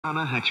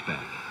Torana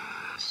hatchback.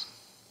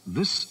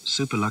 This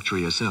super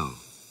luxury SL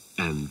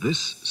and this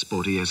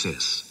sporty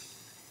SS.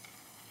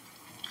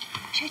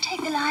 Should we take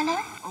the lino?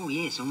 Oh,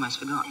 yes, almost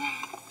forgot.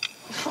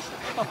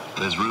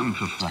 There's room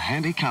for a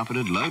handy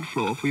carpeted load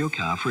floor for your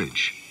car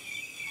fridge.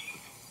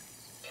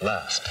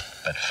 Last,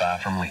 but far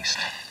from least,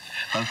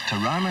 both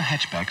Torana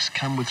hatchbacks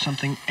come with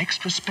something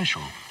extra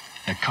special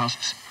that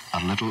costs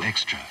a little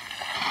extra.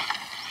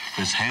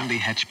 This handy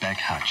hatchback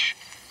hutch.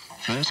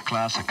 First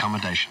class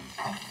accommodation,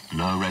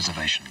 no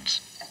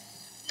reservations.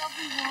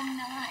 Lovely warm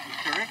night.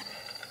 Correct?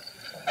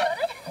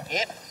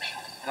 Yep,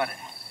 got it.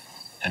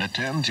 And it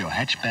turns your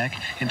hatchback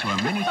into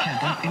a mini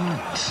camper in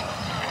minutes.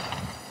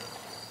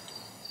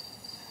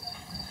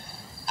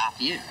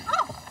 After you.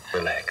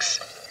 Relax.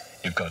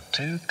 You've got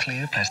two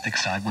clear plastic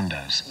side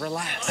windows.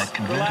 Relax. That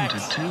convert into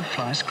two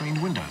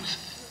fly-screened windows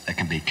that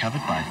can be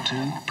covered by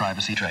two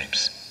privacy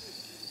drapes.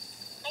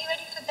 Are you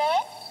ready for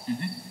bed?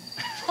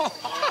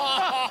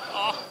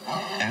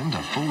 And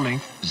a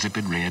full-length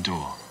zippered rear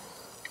door.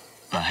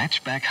 The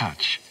hatchback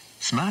hutch.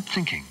 Smart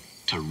thinking,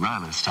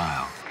 Torana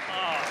style.